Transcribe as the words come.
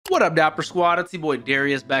What up, Dapper Squad? It's your boy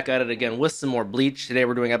Darius back at it again with some more Bleach. Today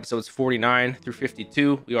we're doing episodes 49 through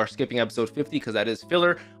 52. We are skipping episode 50 because that is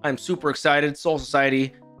filler. I'm super excited. Soul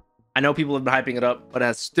Society, I know people have been hyping it up, but it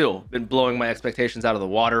has still been blowing my expectations out of the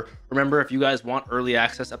water. Remember, if you guys want early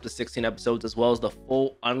access up to 16 episodes as well as the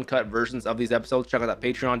full uncut versions of these episodes, check out that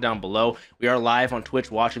Patreon down below. We are live on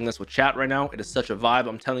Twitch watching this with chat right now. It is such a vibe.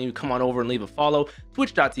 I'm telling you, come on over and leave a follow.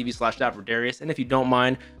 Twitch.tv/DapperDarius. And if you don't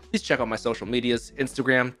mind, please check out my social medias,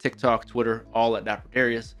 Instagram, TikTok, Twitter, all at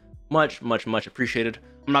DapperDarius. Much appreciated.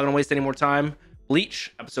 I'm not gonna waste any more time.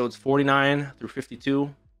 Bleach, episodes 49 through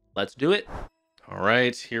 52. Let's do it. All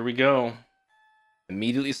right, here we go.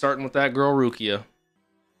 Immediately starting with that girl, Rukia.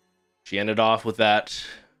 She ended off with that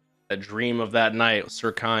dream of that night with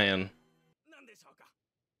Sir Kyan.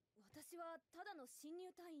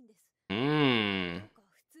 We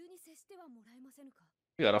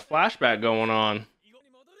got a flashback going on.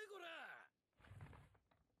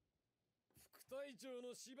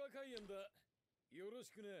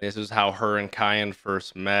 This is how her and Kyan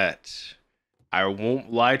first met. I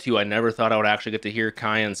won't lie to you, I never thought I would actually get to hear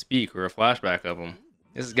Kyan speak or a flashback of him.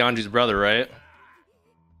 This is Ganji's brother, right?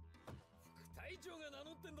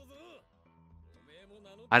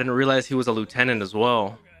 I didn't realize he was a lieutenant as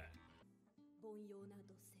well.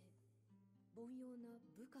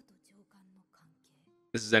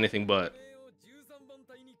 This is anything but.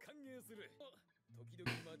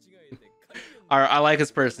 I like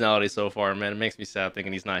his personality so far, man. It makes me sad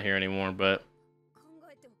thinking he's not here anymore, but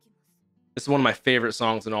this is one of my favorite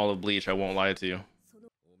songs in all of Bleach, I won't lie to you.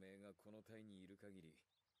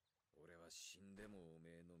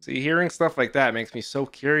 See, hearing stuff like that makes me so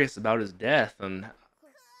curious about his death, and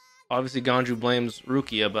obviously Ganju blames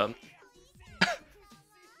Rukia, but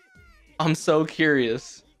I'm so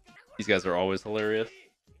curious. These guys are always hilarious.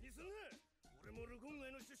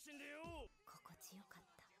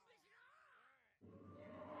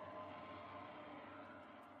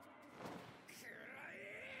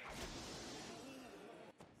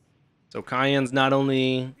 So Kyan's not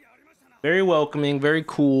only very welcoming, very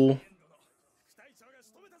cool,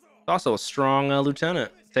 also a strong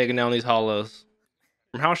lieutenant taking down these hollows.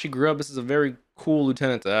 From how she grew up, this is a very cool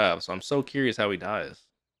lieutenant to have, so I'm so curious how he dies.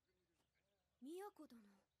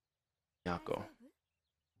 Miyako.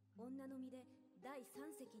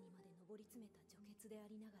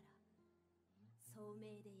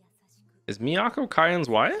 Is Miyako Kyan's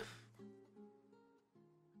wife?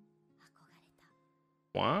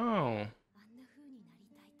 Wow.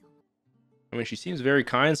 I mean, she seems very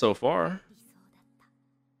kind so far.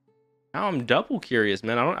 Now I'm double curious,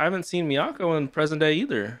 man. I haven't seen Miyako in present day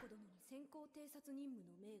either.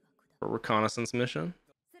 For a reconnaissance mission.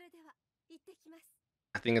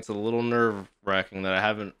 I think it's a little nerve-wracking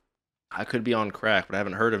that I could be on crack, but I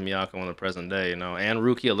haven't heard of Miyako in the present day, you know. And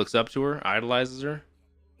Rukia looks up to her, idolizes her.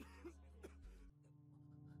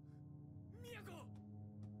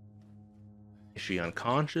 Is she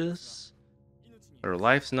unconscious? Her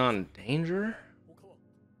life's not in danger?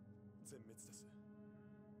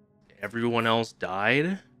 Everyone else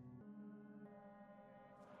died?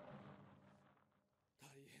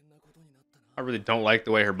 I really don't like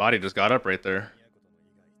the way her body just got up right there.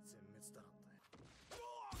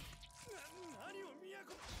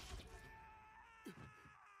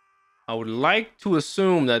 I would like to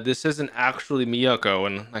assume that this isn't actually Miyako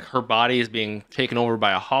and like her body is being taken over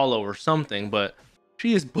by a hollow or something, but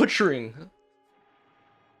she is butchering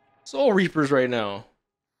Soul Reapers right now.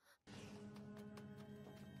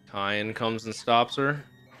 Kyan comes and stops her.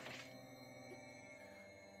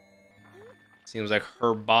 Seems like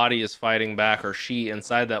her body is fighting back, or she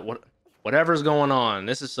inside that whatever's going on.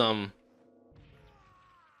 This is some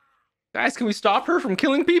guys, can we stop her from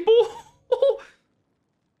killing people?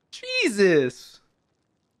 Jesus.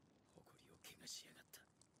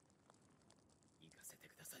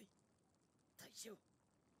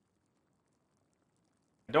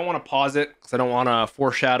 I don't want to pause it because I don't want to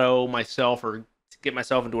foreshadow myself or get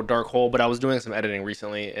myself into a dark hole, but I was doing some editing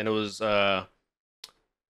recently, and it was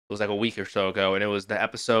like a week or so ago, and it was the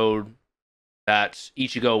episode that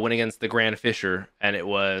Ichigo went against the Grand Fisher, and it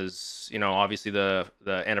was, you know, obviously the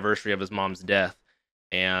anniversary of his mom's death,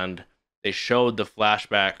 and they showed the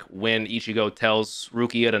flashback when Ichigo tells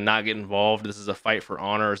Rukia to not get involved. This is a fight for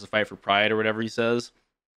honor, it's a fight for pride, or whatever he says.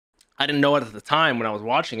 I didn't know it at the time when I was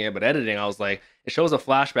watching it, but editing, I was like, it shows a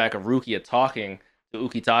flashback of Rukia talking to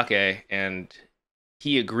Ukitake, and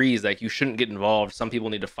he agrees, like, you shouldn't get involved. Some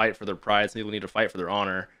people need to fight for their pride, some people need to fight for their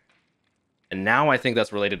honor. And now I think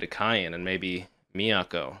that's related to Kyan and maybe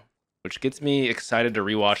Miyako, which gets me excited to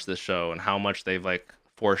rewatch this show and how much they've like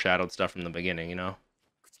foreshadowed stuff from the beginning, you know?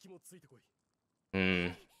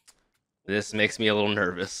 This makes me a little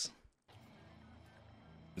nervous.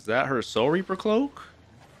 Is that her Soul Reaper cloak?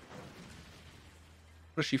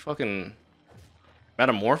 What is she fucking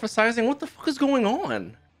metamorphosizing? What the fuck is going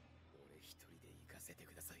on?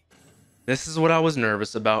 This is what I was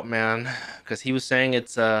nervous about, man, because he was saying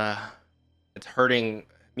it's hurting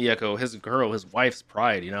Miyako, his wife's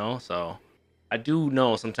pride, you know. So I do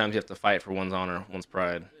know sometimes you have to fight for one's honor, one's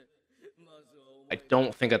pride. I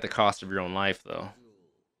don't think at the cost of your own life, though.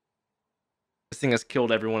 This thing has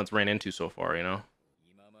killed everyone it's ran into so far, you know.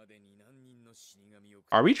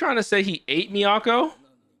 Are we trying to say he ate Miyako?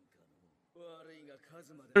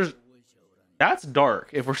 That's dark.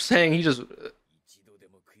 If we're saying he just...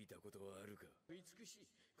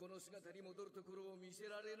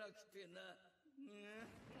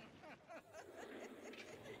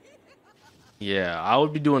 Yeah, I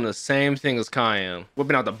would be doing the same thing as Cayenne.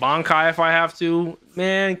 Whipping out the Bankai if I have to.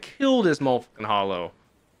 Man, kill this motherfucking Hollow.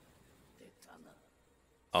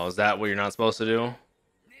 Oh, is that what you're not supposed to do?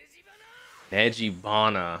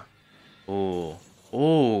 Nejibana. Ooh.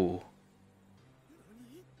 Ooh.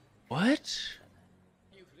 What?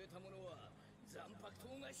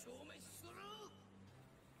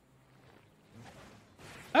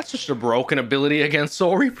 That's just a broken ability against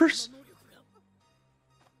Soul Reapers.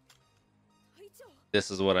 This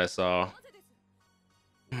is what I saw.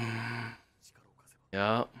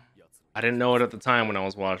 Yeah. I didn't know it at the time when I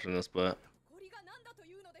was watching this, but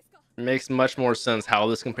it makes much more sense how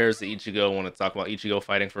this compares to Ichigo when it's talking about Ichigo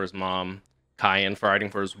fighting for his mom, Cayenne fighting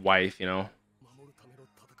for his wife, you know.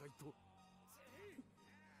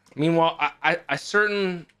 Meanwhile, I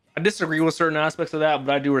disagree with certain aspects of that,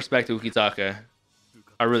 but I do respect Ukitake.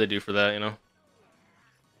 I really do for that, you know.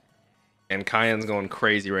 And Cayenne's going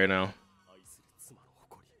crazy right now.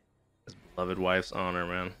 His beloved wife's honor,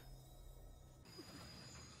 man.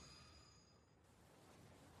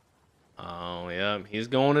 Oh yeah, he's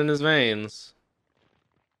going in his veins.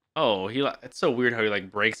 Oh, it's so weird how he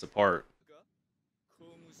like breaks apart.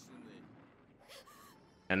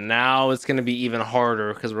 And now it's gonna be even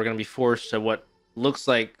harder because we're gonna be forced to what looks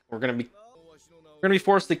like we're gonna be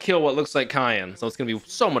forced to kill what looks like Cayenne. So it's gonna be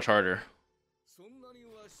so much harder.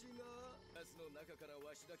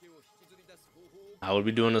 I would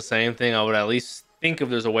be doing the same thing. I would at least think if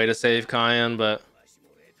there's a way to save Cayenne, but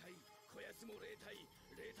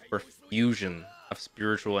for fusion of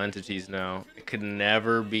spiritual entities now, it could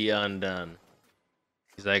never be undone.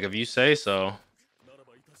 He's like, if you say so.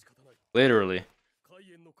 Literally.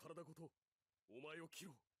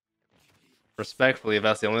 Respectfully, if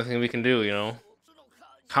that's the only thing we can do, you know.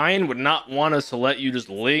 Cayenne would not want us to let you just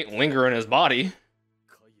linger in his body.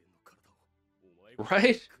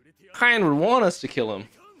 Right? Cayenne would want us to kill him.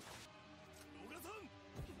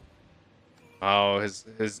 Oh,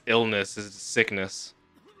 his illness, his sickness.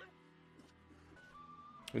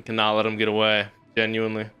 We cannot let him get away.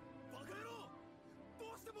 Genuinely.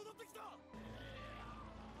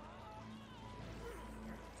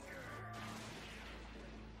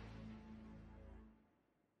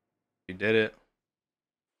 He did it.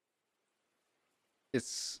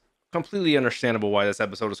 It's completely understandable why this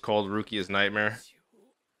episode is called Rukia's Nightmare.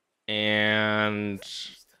 And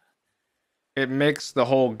it makes the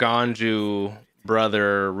whole Ganju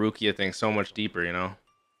brother Rukia thing so much deeper, you know?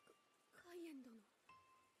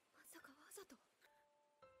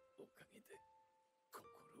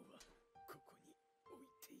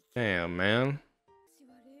 Damn, man.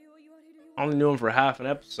 I only knew him for half an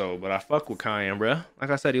episode, but I fuck with Cayenne, bruh. Like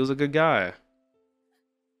I said, he was a good guy.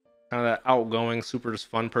 Kind of that outgoing, super just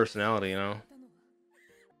fun personality, you know?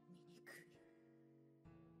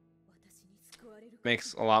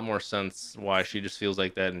 Makes a lot more sense why she just feels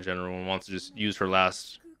like that in general and wants to just use her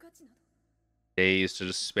last days to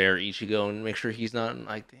just spare Ichigo and make sure he's not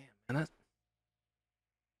like, damn, man,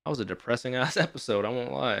 that was a depressing ass episode, I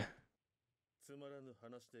won't lie.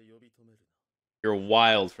 You're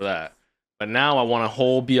wild for that. But now I want a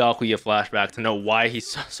whole Byakuya flashback to know why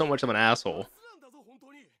he's so much of an asshole.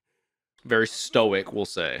 Very stoic, we'll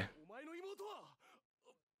say.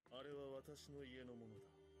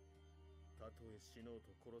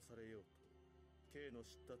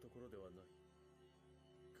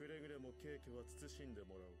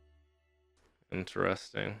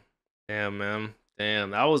 Interesting. Damn, man.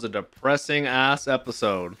 Damn, that was a depressing ass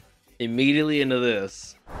episode. Immediately into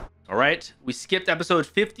this. All right, we skipped episode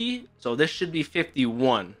 50, so this should be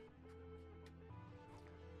 51.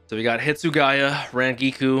 So we got Hitsugaya,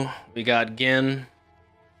 Rangiku, we got Gin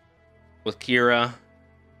with Kira.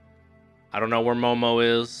 I don't know where Momo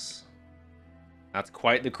is. That's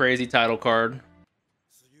quite the crazy title card.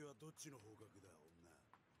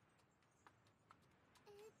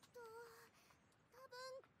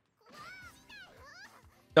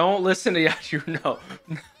 Don't listen to Yachiro. No.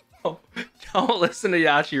 No. Don't listen to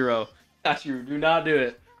Yachiro. Yachiro, do not do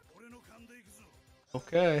it.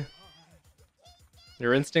 Okay.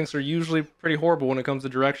 Your instincts are usually pretty horrible when it comes to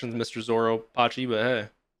directions, Mr. Zoro Pachi, but hey.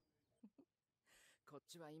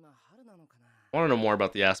 I want to know more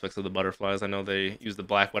about the aspects of the butterflies. I know they use the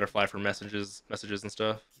black butterfly for messages and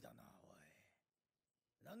stuff.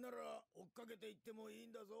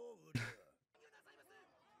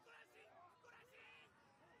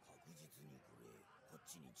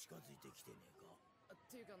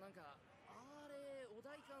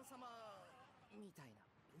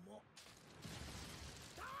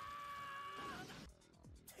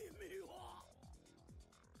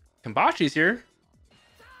 Kenpachi's here.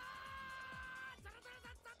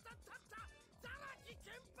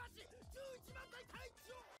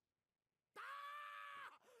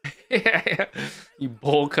 Yeah. You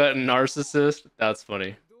bowl cutting narcissist. That's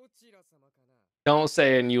funny. Don't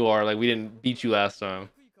say and you are like we didn't beat you last time.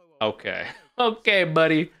 Okay. Okay,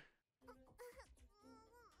 buddy.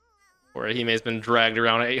 Or Hime's been dragged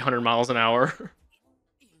around at 800 miles an hour.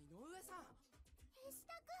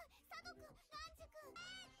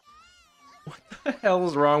 What the hell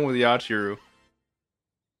is wrong with Yachiru?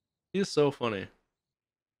 He is so funny.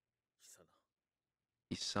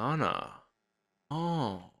 Isana.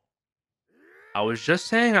 Oh. I was just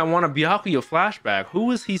saying I want a Byakuya flashback. Who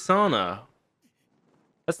is Hisana?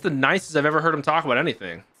 That's the nicest I've ever heard him talk about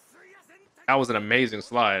anything. That was an amazing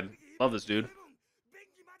slide. Love this dude.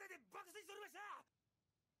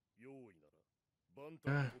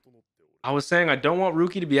 I was saying I don't want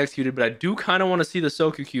Ruki to be executed, but I do kind of want to see the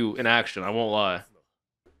Sokukyu in action. I won't lie.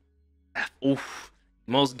 Oof.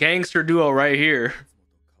 Most gangster duo right here.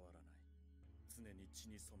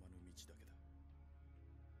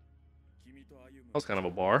 That was kind of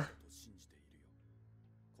a bar.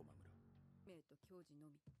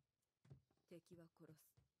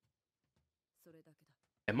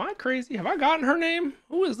 Am I crazy? Have I gotten her name?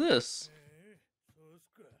 Who is this?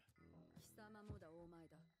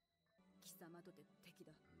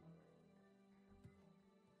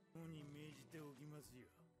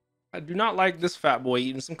 I do not like this fat boy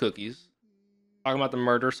eating some cookies. Talking about the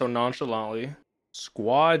murder so nonchalantly.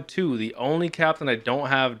 Squad 2, the only captain I don't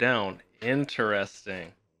have down.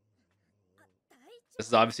 Interesting. This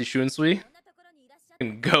is obviously Shunsui.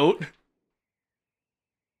 And Goat.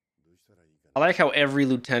 I like how every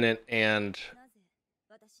lieutenant and...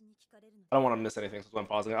 I don't want to miss anything, so I'm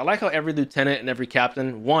pausing. I like how every lieutenant and every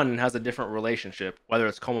captain, one, has a different relationship. Whether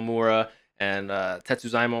it's Komamura and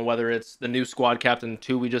Tetsuzaimon, whether it's the new squad captain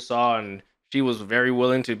 2 we just saw, and she was very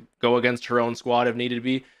willing to go against her own squad if needed to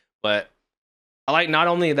be. But I like not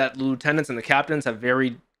only that the lieutenants and the captains have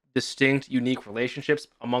very distinct, unique relationships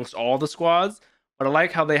amongst all the squads, but I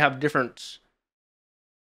like how they have different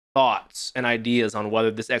thoughts and ideas on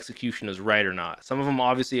whether this execution is right or not. Some of them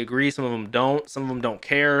obviously agree, some of them don't, some of them don't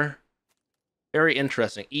care. Very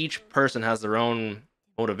interesting. Each person has their own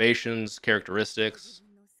motivations, characteristics.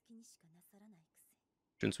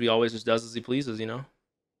 Shunsui always just does as he pleases, you know?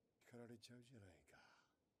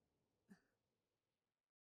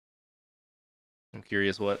 I'm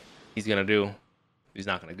curious what he's gonna do. If he's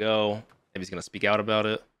not gonna go. Maybe he's gonna speak out about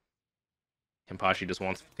it. Kenpachi just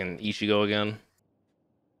wants fucking Ichigo again.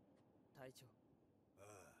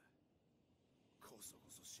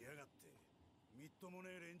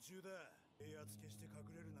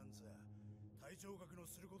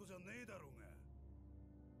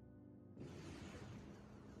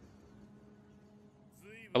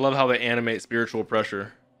 I love how they animate spiritual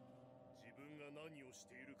pressure.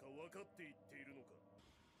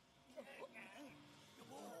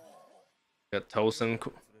 Got Tosen.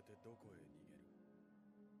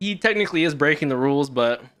 He technically is breaking the rules,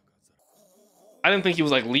 but I didn't think he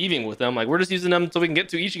was like leaving with them. Like, we're just using them so we can get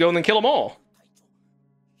to Ichigo and then kill them all.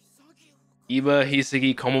 Iba,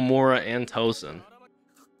 Hisagi, Komamura, and Tosen.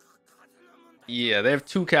 Yeah, they have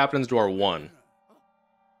 2 captains to our 1.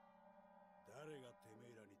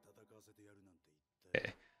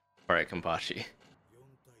 Okay. Alright, Kenpachi.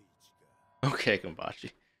 Okay,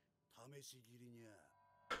 Kenpachi.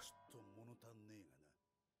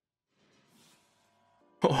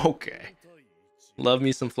 Okay. Love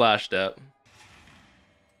me some flash step.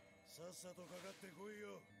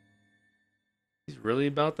 He's really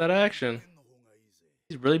about that action.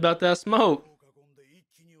 He's really about that smoke.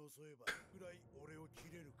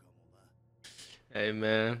 Hey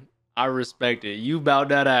man, I respect it. You about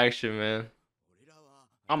that action, man.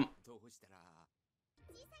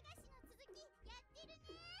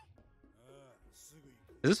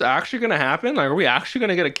 Is this actually gonna happen? Like, are we actually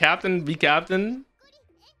gonna get a captain v captain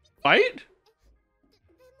fight?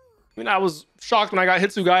 mean, I was shocked when I got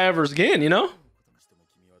Hitsugai Evers again, you know?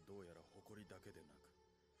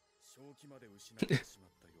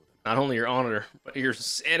 Not only your honor, but your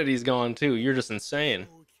sanity's gone too. You're just insane.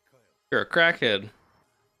 You're a crackhead.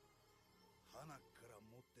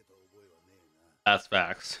 That's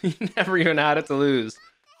facts. You never even had it to lose.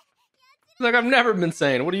 Like, I've never been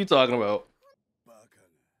sane. What are you talking about?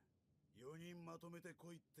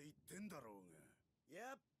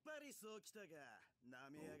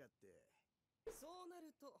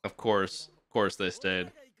 Of course they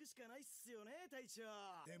stayed.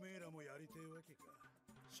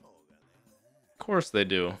 Of course they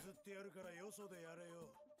do.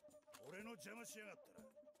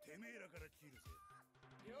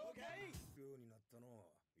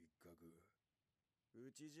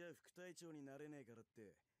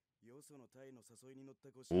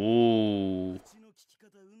 Ooh.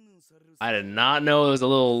 I did not know it was a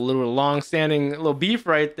little long-standing little beef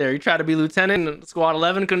right there. You tried to be lieutenant and squad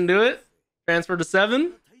 11 couldn't do it. Transferred to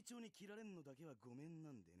 7.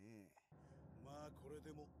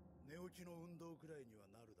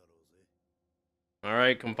 All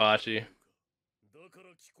right, Kenpachi.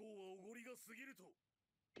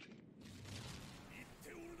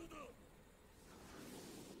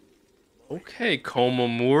 Okay,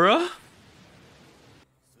 Komamura.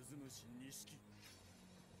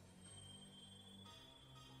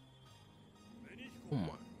 Oh my,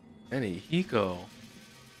 Benihiko. All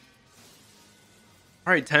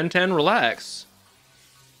right, 10-10, relax.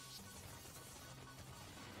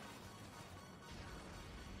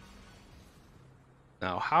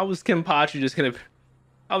 Now, how was Kenpachi just gonna...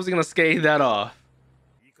 How was he gonna scathe that off?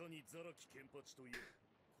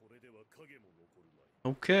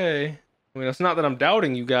 Okay. I mean, it's not that I'm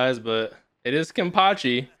doubting you guys, but it is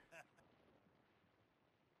Kenpachi.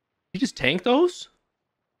 He just tanked those?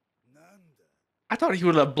 I thought he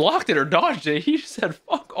would have blocked it or dodged it. He just said,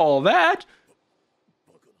 fuck all that.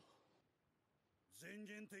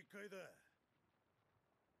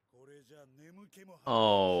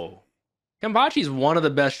 Oh. Kenpachi's one of the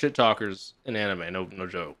best shit talkers in anime, no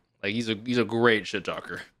joke. Like, he's a great shit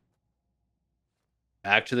talker.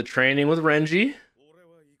 Back to the training with Renji.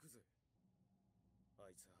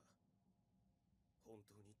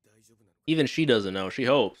 Even she doesn't know. She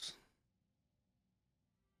hopes.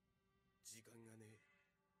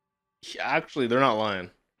 Actually, they're not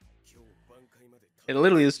lying. It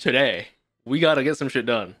literally is today. We gotta get some shit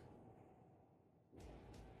done.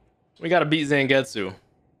 We gotta beat Zangetsu.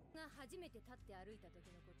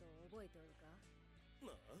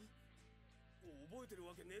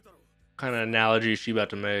 What kind of analogy is she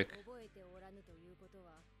about to make?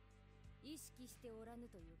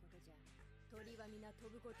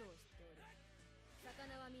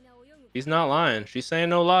 She's not lying. She's saying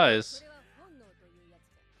no lies.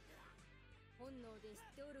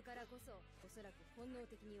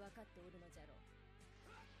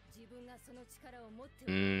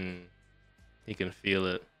 He can feel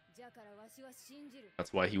it.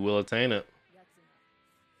 That's why he will attain it.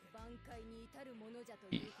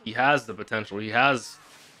 He has the potential. He has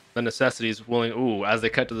the necessities willing. Ooh, as they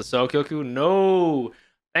cut to the Sokyoku. No!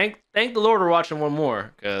 Thank the Lord we're watching one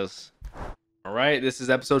more. Because, alright, this is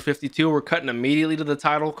episode 52. We're cutting immediately to the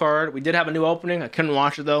title card. We did have a new opening. I couldn't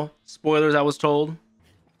watch it though. Spoilers, I was told.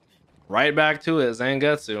 Right back to it,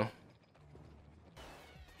 Zangetsu.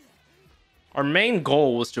 Our main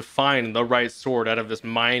goal was to find the right sword out of this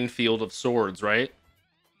minefield of swords, right?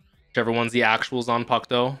 Whichever one's the actual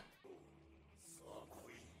Zanpakuto.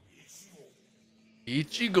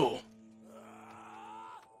 Ichigo.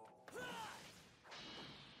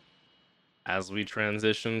 As we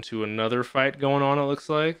transition to another fight going on, it looks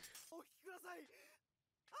like.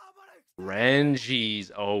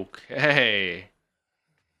 Renji's okay.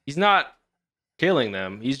 He's not killing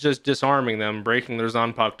them. He's just disarming them, breaking their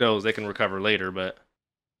Zanpakutos. They can recover later, but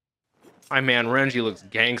my man Renji looks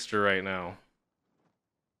gangster right now.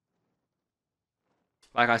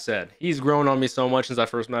 Like I said, he's grown on me so much since I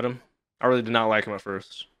first met him. I really did not like him at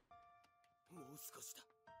first.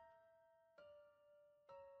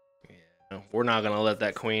 Yeah, we're not gonna let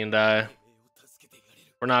that queen die.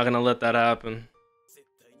 We're not gonna let that happen.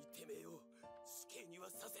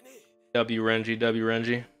 W Renji, W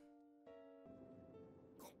Renji.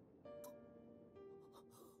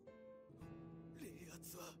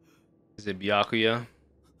 Is it BYAKUYA?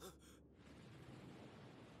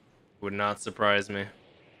 Would not surprise me.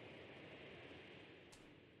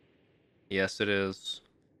 Yes, it is.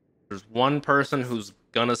 There's one person who's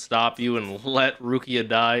gonna stop you and let Rukia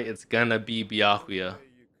die. It's gonna be BYAKUYA.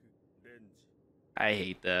 I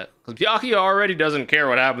hate that. Because Byakuya already doesn't care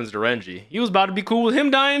what happens to Renji. He was about to be cool with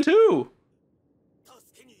him dying too.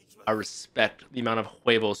 I respect the amount of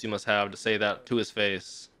huevos you must have to say that to his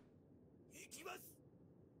face.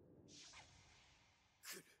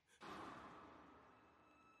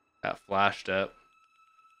 That flash step.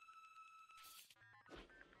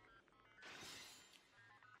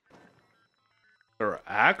 They're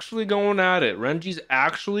actually going at it. Renji's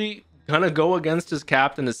actually gonna go against his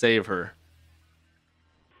captain to save her.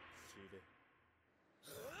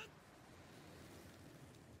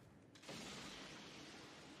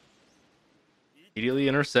 Immediately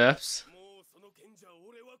intercepts.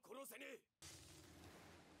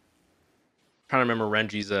 Trying to remember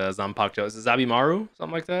Renji's Zanpakuto. Is it Zabimaru?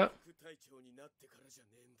 Something like that?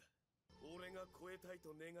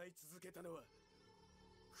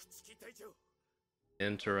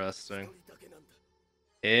 Interesting.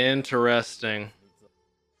 Interesting.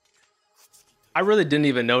 I really didn't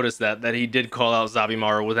even notice that he did call out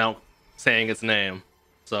Zabimaru without saying its name.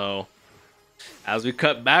 So as we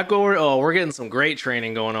cut back over, oh, we're getting some great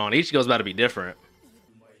training going on. Ichigo's about to be different.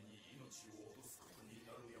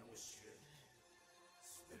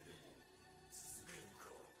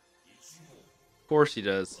 Of course he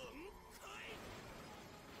does.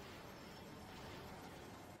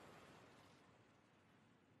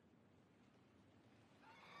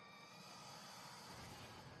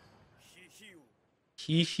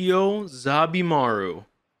 Hihio Zabimaru.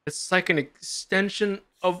 It's like an extension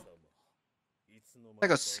of like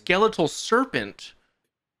a skeletal serpent.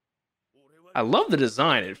 I love the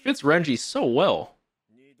design. It fits Renji so well.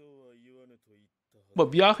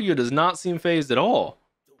 But Byakuya does not seem phased at all.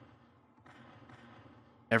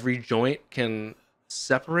 Every joint can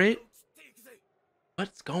separate?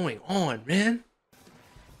 What's going on, man?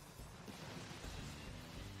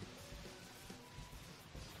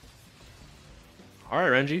 All right,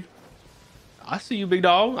 Renji. I see you, big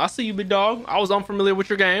dog. I see you, big dog. I was unfamiliar with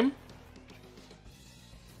your game.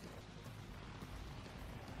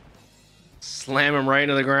 Slam him right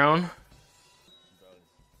into the ground.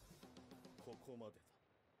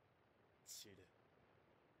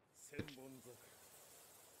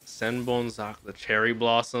 Senbonzaku, the cherry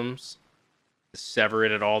blossoms.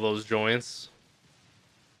 Separated all those joints.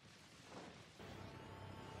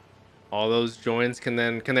 All those joints can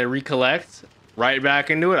they recollect right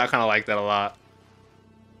back into it? I kind of like that a lot.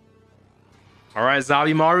 All right,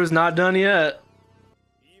 Zabimaru's not done yet.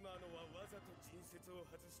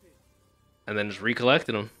 And then just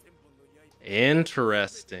recollected them.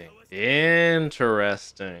 Interesting.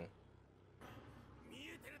 Interesting.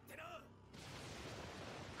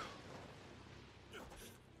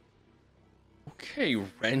 Okay,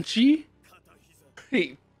 Renji?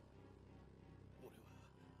 Hey.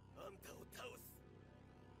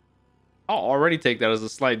 I'll already take that as a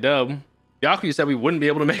slight dub. Byakuya said we wouldn't be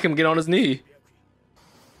able to make him get on his knee.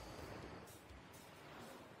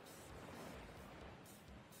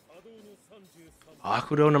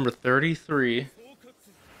 Akudo number 33.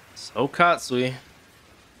 Sokatsui.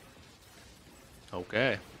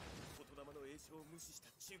 Okay.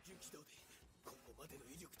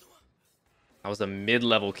 That was a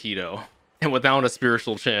mid-level keto. And without a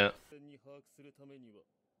spiritual chant.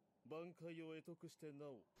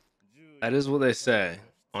 That is what they say.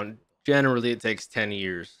 Generally, it takes 10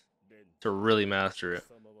 years to really master it.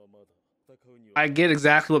 I get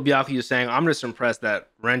exactly what Byakuya is saying. I'm just impressed that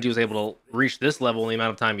Renji was able to reach this level in the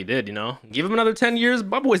amount of time he did, you know? Give him another 10 years,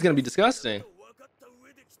 my boy's gonna be disgusting.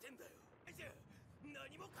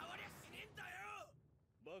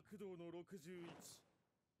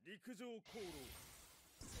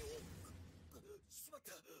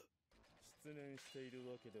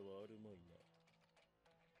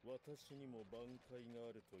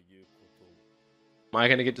 Am I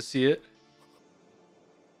gonna get to see it?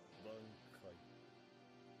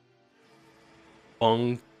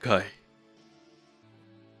 Bankai.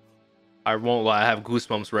 I won't lie, I have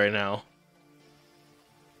goosebumps right now.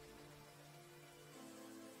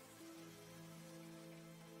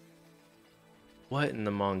 What in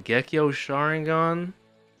the Mangekyo Sharingan?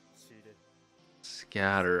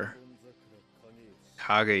 Scatter.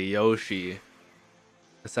 Kageyoshi.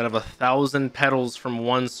 Instead of 1,000 petals from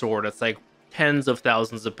one sword, it's like tens of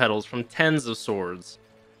thousands of petals from tens of swords.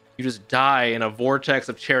 You just die in a vortex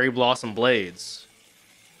of cherry blossom blades.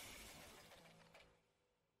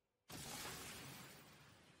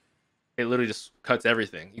 It literally just cuts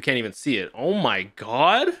everything. You can't even see it. Oh my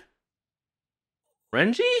god!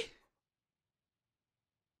 Renji?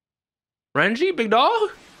 Renji, big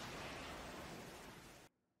dog?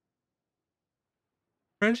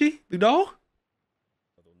 Renji, big dog?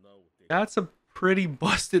 That's a pretty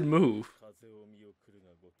busted move.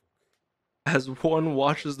 As one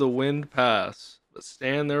watches the wind pass, but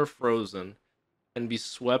stand there frozen and be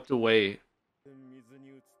swept away.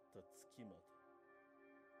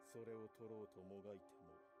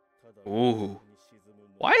 Ooh.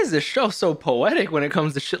 Why is this show so poetic when it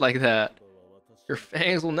comes to shit like that? Your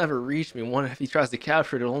fangs will never reach me. One, if he tries to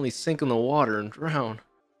capture it, it'll only sink in the water and drown.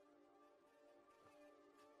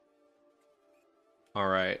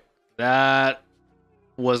 Alright. That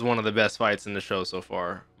was one of the best fights in the show so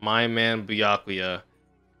far. My man BYAKUYA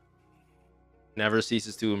never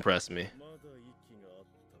ceases to impress me.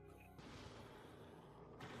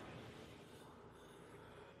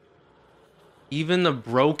 Even the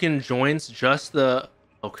broken joints, just the...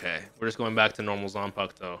 Okay, we're just going back to normal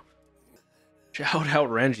Zanpakuto. Shout out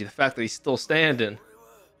RENJI, the fact that he's still standing.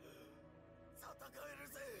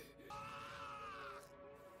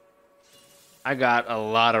 I got a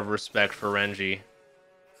lot of respect for RENJI.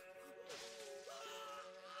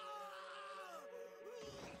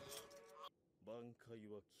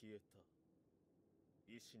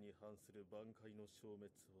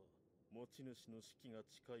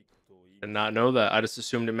 Did not know that. I just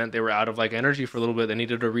assumed it meant they were out of like energy for a little bit. They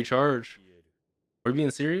needed to recharge. Are you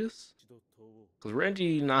being serious? Because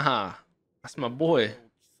RENJI, nah, that's my boy.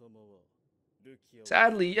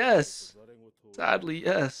 Sadly, yes. Sadly,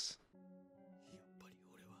 yes.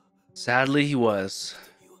 Sadly, he was.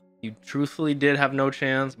 You truthfully did have no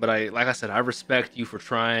chance, but like I said, I respect you for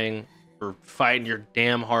trying, for fighting your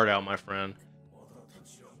damn heart out, my friend.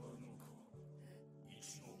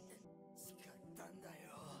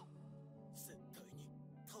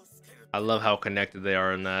 I love how connected they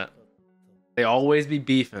are in that. They always be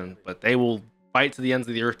beefing, but they will fight to the ends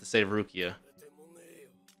of the earth to save Rukia.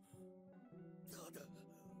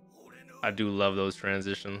 I do love those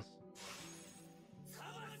transitions.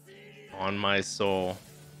 On my soul.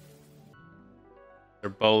 They're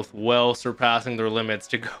both well surpassing their limits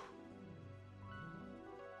to go.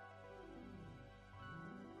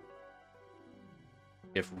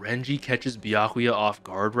 If RENJI catches BYAKUYA off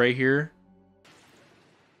guard right here,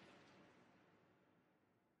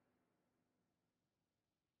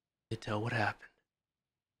 you tell what happened.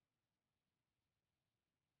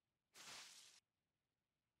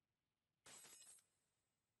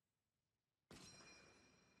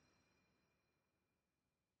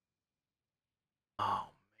 Oh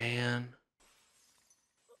man,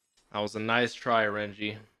 that was a nice try,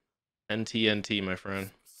 RENJI. NTNT, my friend.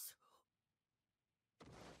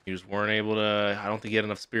 You just weren't able to. I don't think he had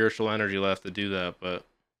enough spiritual energy left to do that, but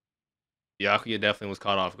BYAKUYA definitely was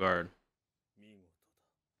caught off guard.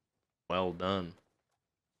 Well done.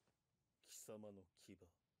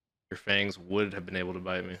 Your fangs would have been able to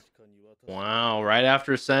bite me. Wow, right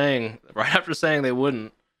after saying they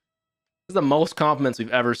wouldn't. This is the most compliments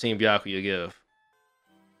we've ever seen BYAKUYA give.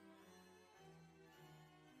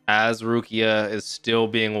 As Rukia is still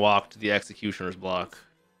being walked to the executioner's block.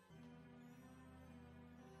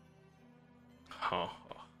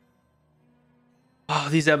 Oh,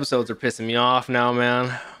 these episodes are pissing me off now,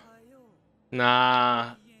 man.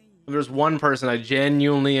 Nah. If there's one person I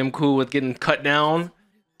genuinely am cool with getting cut down,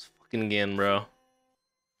 it's fucking Gin, bro.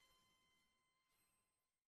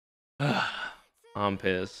 I'm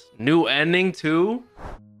pissed. New ending too.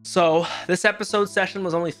 So this episode session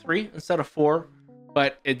was only 3 instead of 4,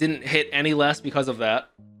 but it didn't hit any less because of that.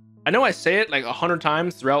 I know I say it like 100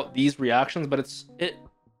 times throughout these reactions, but it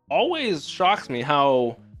always shocks me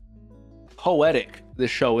how poetic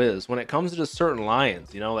this show is when it comes to just certain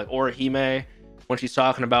lines, you know, like Orihime when she's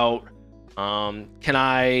talking about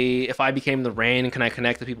if I became the rain, can I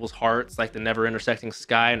connect to people's hearts like the never intersecting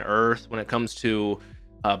sky and earth? When it comes to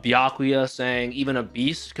BYAKUYA saying even a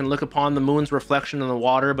beast can look upon the moon's reflection in the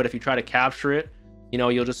water, but if you try to capture it, you know,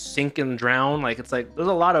 you'll just sink and drown. Like, it's like there's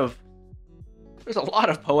a lot of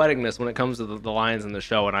poeticness when it comes to the lines in the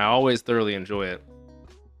show, and I always thoroughly enjoy it.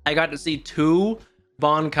 I got to see 2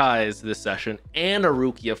 Bankais this session and a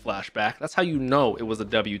Rukia flashback. That's how you know it was a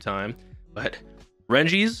W time. But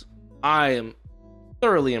RENJI's, I am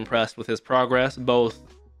thoroughly impressed with his progress, both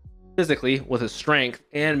physically with his strength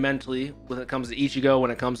and mentally when it comes to Ichigo, when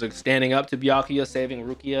it comes to standing up to BYAKUYA, saving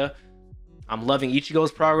Rukia. I'm loving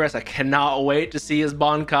Ichigo's progress. I cannot wait to see his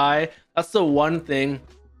Bankai. That's the one thing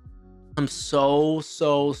I'm so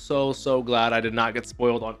glad I did not get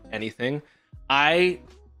spoiled on anything. I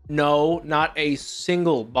know not a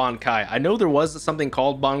single Bankai. I know there was something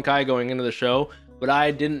called Bankai going into the show, but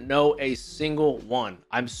I didn't know a single one.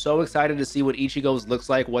 I'm so excited to see what Ichigo's looks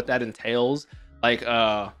like, what that entails. Like,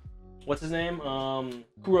 what's his name?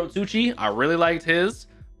 Kurotsuchi. I really liked his.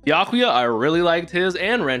 Byakuya, I really liked his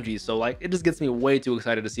and Renji, so like it just gets me way too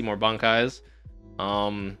excited to see more Bankais. I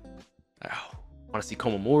want to see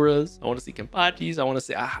Komamura's. I want to see Kenpachi's. I want to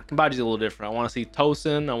see Kenpachi's a little different. I want to see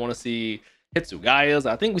Tosen. I want to see Hitsugaya's.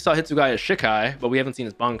 I think we saw Hitsugaya's Shikai, but we haven't seen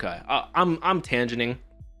his Bankai. I'm tangenting.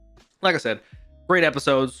 Like I said, great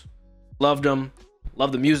episodes. Loved them.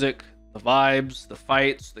 Love the music, the vibes, the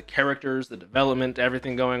fights, the characters, the development,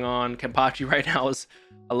 everything going on. Kenpachi right now is,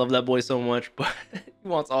 I love that boy so much, but he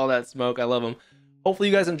wants all that smoke. I love him. Hopefully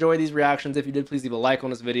you guys enjoy these reactions. If you did, please leave a like on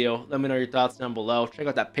this video. Let me know your thoughts down below. Check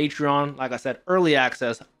out that Patreon. Like I said, early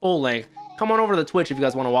access, full length. Come on over to the Twitch if you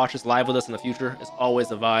guys want to watch this live with us in the future. It's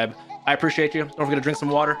always a vibe. I appreciate you. Don't forget to drink some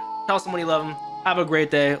water. Tell someone you love them. Have a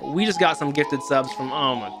great day. We just got some gifted subs from,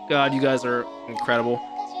 oh my God, you guys are incredible.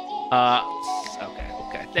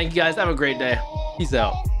 Okay. Thank you guys. Have a great day. Peace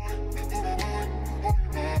out.